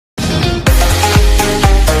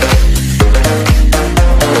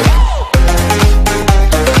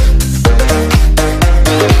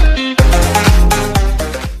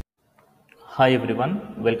Hi everyone,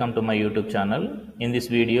 welcome to my YouTube channel. In this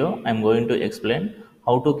video, I am going to explain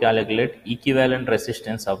how to calculate equivalent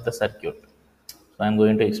resistance of the circuit. So I am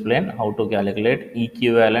going to explain how to calculate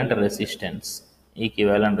equivalent resistance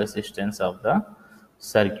of the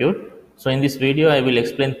circuit. So in this video, I will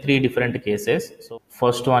explain three different cases. So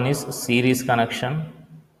first one is series connection,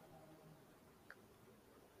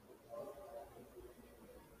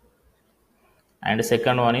 and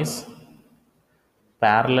second one is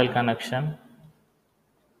parallel connection,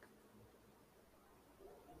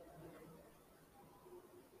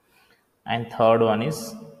 and third one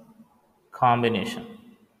is combination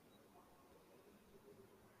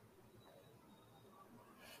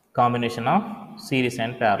of series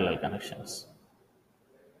and parallel connections.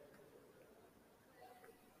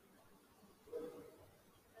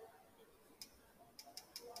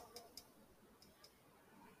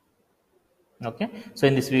 Okay, so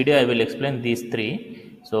in this video I will explain these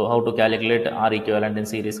three. So how to calculate R equivalent in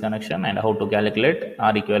series connection, and how to calculate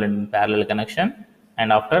R equivalent in parallel connection,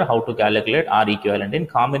 and after how to calculate R equivalent in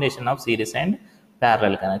combination of series and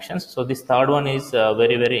parallel connections. So this third one is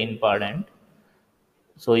very important.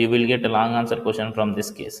 So you will get a long answer question from this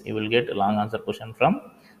case. You will get a long answer question from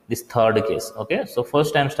this third case. Okay, so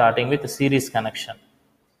first I am starting with series connection.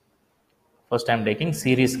 First I am taking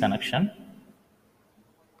series connection.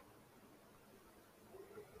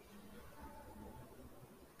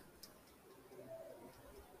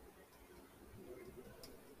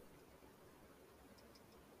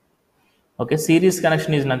 Okay, series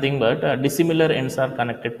connection is nothing but dissimilar ends are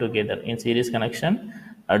connected together. In series connection,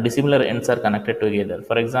 dissimilar ends are connected together.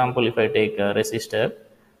 For example, if I take a resistor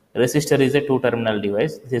is a two-terminal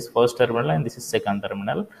device. This is first terminal and this is second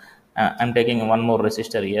terminal. I'm taking one more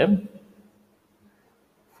resistor here,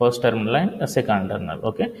 first terminal and a second terminal.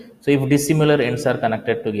 Okay, so if dissimilar ends are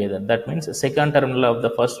connected together, that means second terminal of the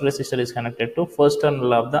first resistor is connected to first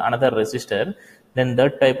terminal of the another resistor, then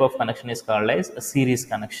that type of connection is called as a series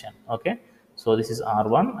connection. Okay, so this is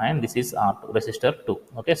R1 and this is R2, resistor 2.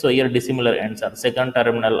 Okay, so here dissimilar ends are second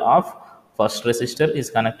terminal of first resistor is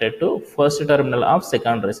connected to first terminal of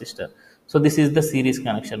second resistor. So this is the series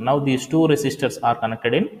connection. Now these two resistors are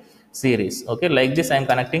connected in series. Okay, like this I am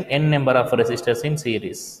connecting n number of resistors in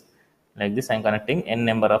series. Like this I am connecting n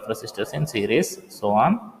number of resistors in series. So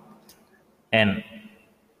on n,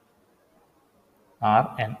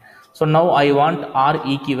 Rn. So now I want R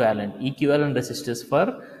equivalent resistors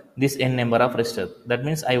for this n number of resistors. That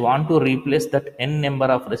means I want to replace that n number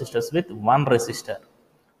of resistors with one resistor.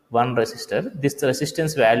 This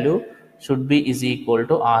resistance value should be is equal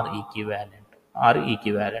to R equivalent.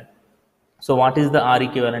 So what is the R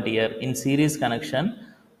equivalent here? In series connection,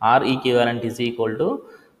 R equivalent is equal to,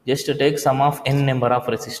 just to take sum of n number of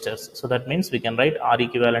resistors. So that means we can write R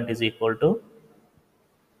equivalent is equal to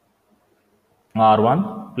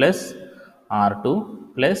R1 plus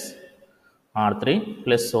R2 plus R3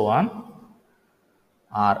 plus so on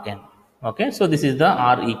Rn. Okay, so this is the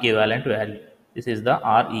R equivalent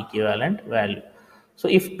value. So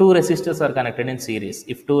if two resistors are connected in series,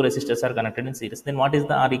 then what is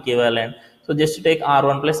the R equivalent? So just take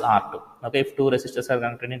R1 plus R2. Okay, if two resistors are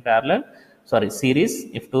connected in series,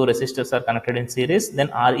 if two resistors are connected in series, then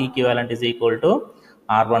R equivalent is equal to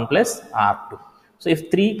R1 plus R2. So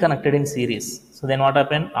if three connected in series, so then what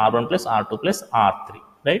happen? R1 plus R2 plus R3,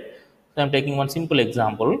 right? So I am taking one simple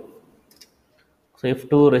example. So if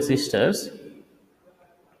two resistors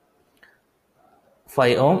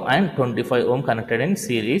 5 ohm and 25 ohm connected in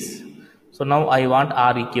series, so now I want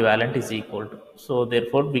R equivalent is equal to, so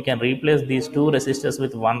therefore we can replace these two resistors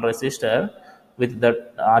with one resistor with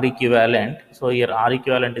the R equivalent. So here R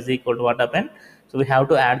equivalent is equal to what happened? So we have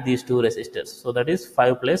to add these two resistors, so that is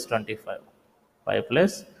 5 plus 25, that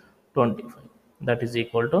is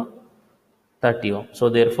equal to 30 ohm. So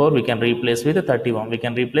therefore we can replace with 30 ohm. We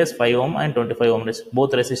can replace 5 ohm and 25 ohm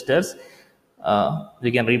both resistors.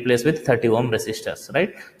 We can replace with 30 ohm resistors,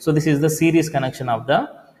 right? So this is the series connection of the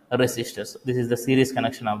resistors.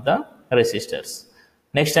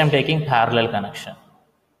 Next I am taking parallel connection.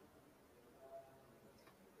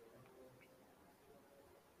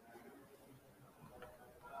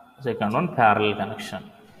 Second one, parallel connection.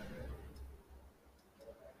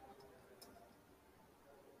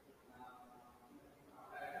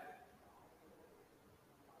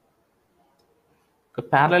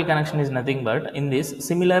 Parallel connection is nothing but in this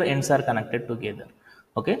similar ends are connected together.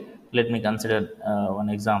 Okay, let me consider one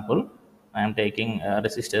example. I am taking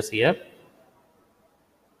resistors here.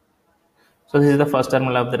 So this is the first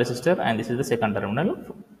terminal of the resistor and this is the second terminal.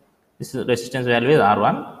 This is resistance value is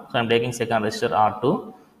R1. So I am taking second resistor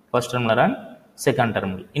R2, first terminal and second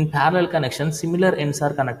terminal. In parallel connection, similar ends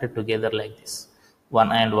are connected together like this.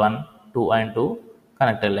 1 and 1, 2 and 2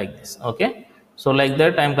 connected like this. Okay. So like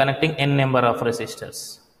that I am connecting n number of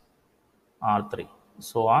resistors, R3.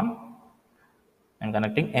 So on, I am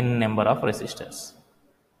connecting n number of resistors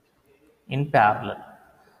in parallel.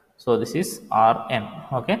 So this is Rn.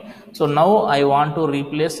 Okay. So now I want to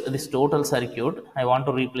replace this total circuit. I want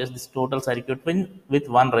to replace this total circuit with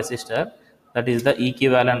one resistor, that is the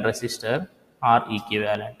equivalent resistor R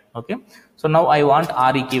equivalent. Okay. So now I want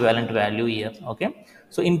R equivalent value here. Okay.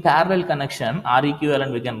 So in parallel connection, R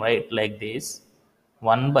equivalent we can write like this: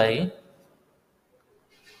 1 by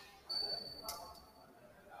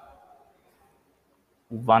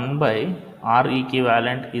R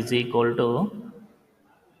equivalent is equal to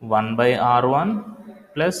 1 by R1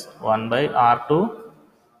 plus 1 by R2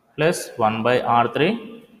 plus 1 by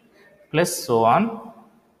R3 plus so on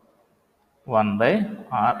 1 by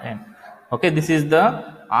Rn. Okay, this is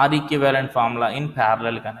the R equivalent formula in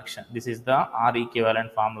parallel connection. This is the R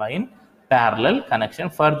equivalent formula in parallel connection.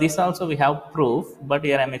 For this also we have proof, but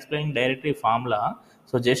here I am explaining directly formula.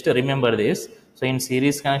 So just remember this. So in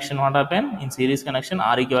series connection, what happened? In series connection,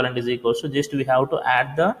 R equivalent is equal to, just we have to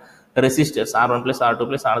add the resistors R1 plus R2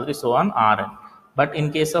 plus R3 so on Rn. But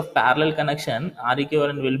in case of parallel connection, R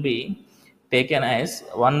equivalent will be taken as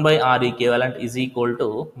 1 by R equivalent is equal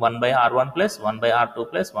to 1 by R1 plus 1 by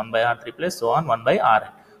R2 plus 1 by R3 plus so on 1 by Rn.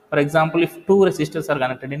 For example, if two resistors are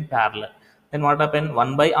connected in parallel, then what happens?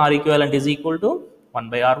 1 by R equivalent is equal to 1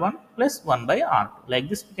 by R1 plus 1 by R2. Like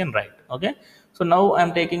this we can write. Okay. So now I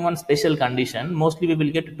am taking one special condition. Mostly we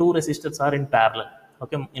will get two resistors are in parallel.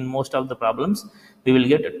 Okay. In most of the problems, we will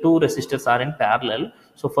get two resistors are in parallel.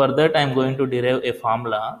 So for that I am going to derive a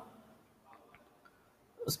formula.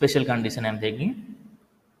 Special condition I am taking.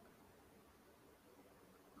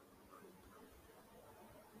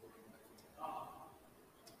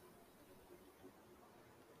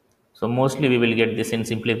 So mostly we will get this in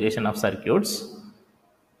simplification of circuits.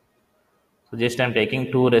 So just I am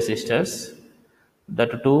taking two resistors,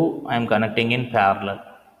 that two I am connecting in parallel.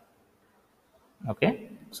 Okay.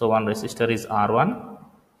 So one resistor is R1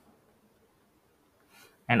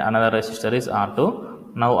 and another resistor is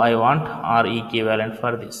R2. Now I want R equivalent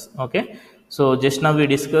for this. Okay. So just now we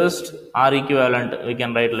discussed R equivalent, we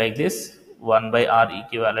can write like this: 1 by R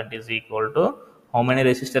equivalent is equal to how many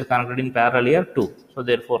resistors connected in parallel here? 2. So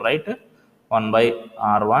therefore write 1 by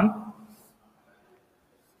R1,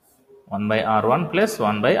 1 by R1 plus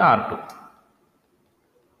 1 by R2.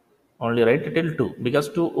 Only write till 2 because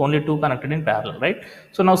only 2 connected in parallel, right?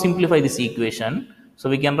 So now simplify this equation. So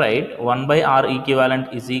we can write 1 by R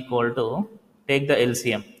equivalent is equal to, take the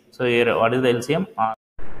LCM. So here what is the LCM?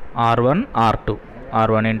 R1 R2,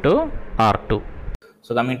 R1 into R2.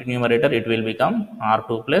 So coming to numerator, it will become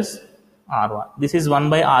R2 plus R1. This is 1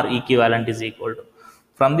 by R equivalent is equal to.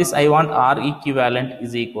 From this I want R equivalent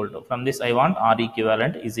is equal to. From this I want R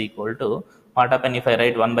equivalent is equal to. What happen if I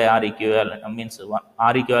write 1 by R equivalent? Means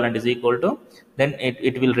R equivalent is equal to, then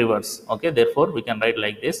it will reverse. Okay. Therefore we can write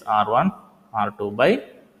like this: R1 R2 by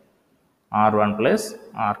R1 plus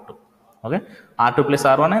R2. Okay. R2 plus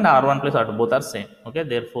R1 and R1 plus R2 both are same. Okay.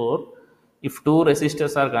 Therefore if two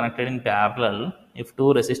resistors are connected in parallel,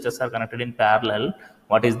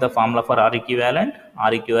 what is the formula for R equivalent?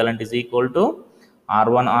 R equivalent is equal to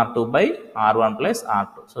R1 R2 by R1 plus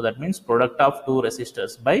R2. So that means product of two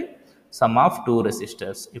resistors by sum of two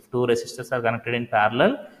resistors. If two resistors are connected in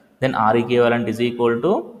parallel, then R equivalent is equal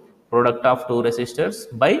to product of two resistors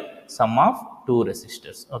by sum of two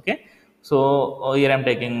resistors. Okay. So here I am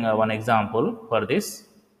taking one example for this.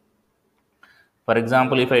 For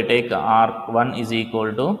example, if I take R1 is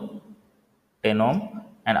equal to 10 ohm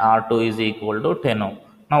and R2 is equal to 10 ohm.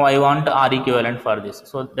 Now I want R equivalent for this.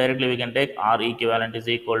 So directly we can take R equivalent is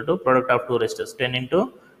equal to product of two resistors, 10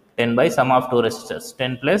 into 10 by sum of two resistors,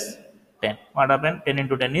 10 plus 10. What happened? 10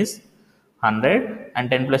 into 10 is 100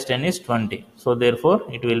 and 10 plus 10 is 20. So therefore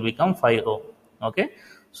it will become 5 ohm. Okay.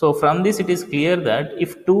 So from this it is clear that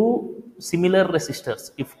if two similar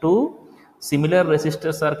resistors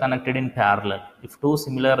are connected in parallel,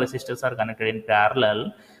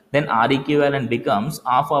 then R equivalent becomes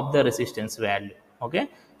half of the resistance value. Okay.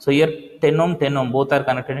 So here 10 ohm both are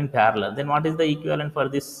connected in parallel. Then what is the equivalent for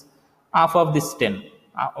this? Half of this 10.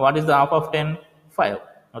 What is the half of 10? 5.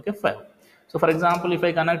 Okay, 5. So for example, if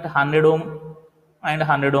I connect 100 ohm and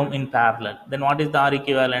 100 ohm in parallel, then what is the R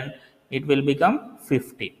equivalent? It will become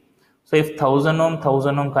 50. So if 1000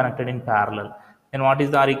 ohm connected in parallel, then what is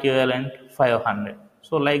the R equivalent? 500.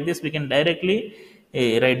 So like this we can directly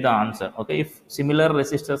write the answer. Okay, if similar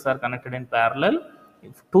resistors are connected in parallel,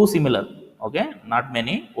 if two similar, okay, not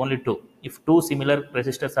many, only two. If two similar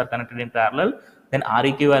resistors are connected in parallel, then R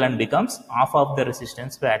equivalent becomes half of the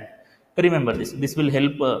resistance value. Remember this. This will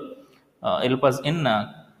help us in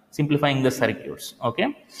simplifying the circuits.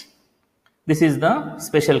 Okay, this is the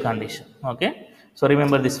special condition. Okay, so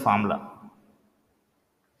remember this formula.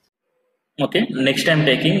 Okay, next I'm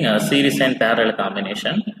taking series and parallel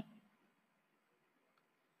combination.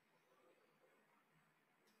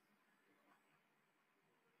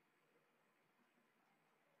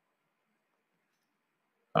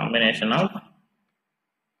 Combination of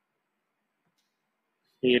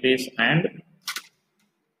series and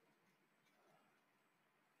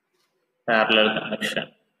parallel connection.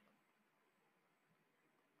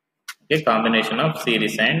 Okay, combination of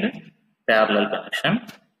series and parallel connection.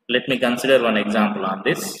 Let me consider one example on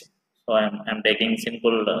this. So I'm taking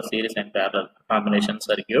simple series and parallel combination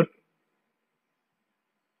circuit.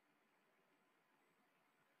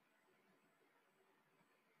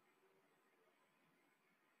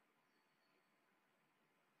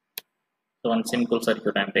 So one simple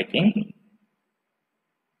circuit I'm taking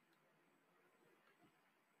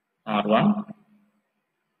R1,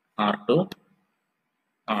 R2,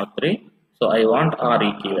 R3. So I want R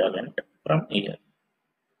equivalent from here,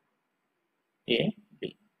 A,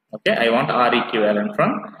 B. Okay, I want R equivalent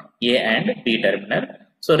from A and B terminal.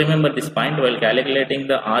 So remember this point while calculating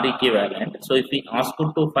the R equivalent. So if we ask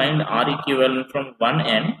you to find R equivalent from one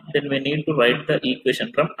end, then we need to write the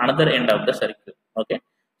equation from another end of the circuit. Okay.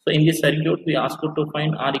 So in this circuit, we ask you to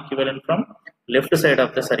find R equivalent from left side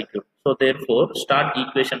of the circuit. So therefore, start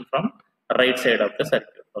equation from right side of the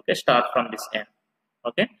circuit. Okay, start from this end.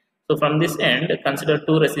 Okay. So from this end, consider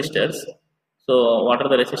two resistors. So what are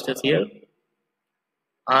the resistors here?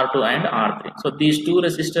 R2 and R3. So these two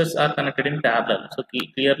resistors are connected in parallel. So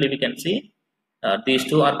clearly we can see these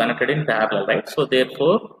two are connected in parallel, right? So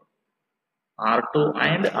therefore R2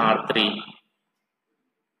 and R3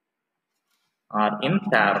 are in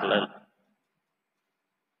parallel.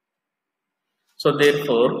 So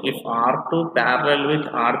therefore if R2 parallel with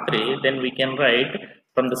R3, then we can write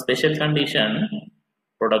from the special condition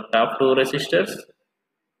product of two resistors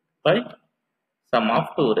by sum of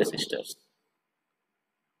two resistors.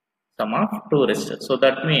 Sum of two resistors. So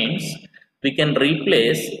that means we can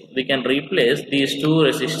replace these two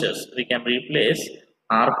resistors. We can replace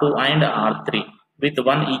R2 and R3 with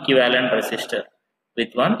one equivalent resistor.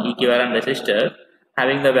 With one equivalent resistor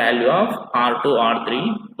having the value of R2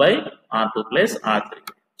 R3 by R2 plus R3.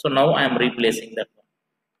 So now I am replacing that one.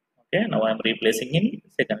 Okay, now I am replacing in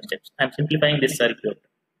second steps. I am simplifying this circuit.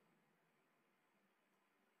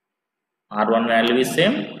 R1 value is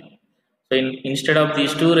same. So instead of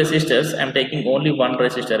these two resistors, I am taking only one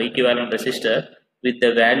resistor, equivalent resistor with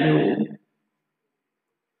the value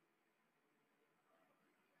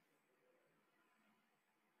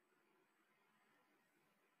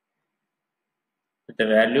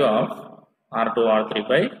of R2 R3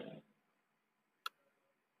 by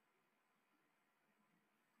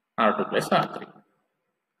R2 plus R3.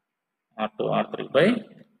 R2 R3 by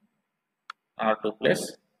R2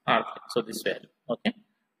 plus R3. So this value. Okay.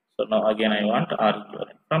 So now again I want R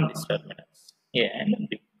equivalent from these terminals A and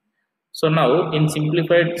B. So now in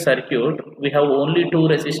simplified circuit we have only two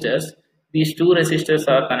resistors. These two resistors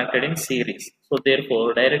are connected in series. So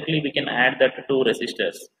therefore directly we can add that two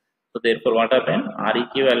resistors. So therefore what happens? R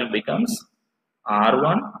equivalent becomes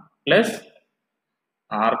R1 plus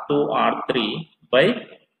R2 R3 by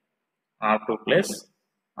R2 plus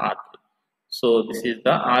R3. So this is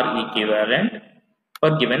the R equivalent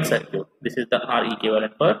for given circuit. This is the R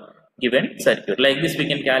equivalent for given circuit. Like this we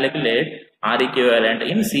can calculate R equivalent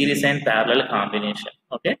in series and parallel combination.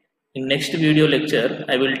 Okay. In next video lecture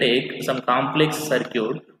I will take some complex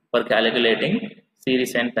circuit for calculating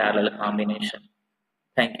series and parallel combination.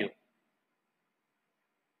 Thank you.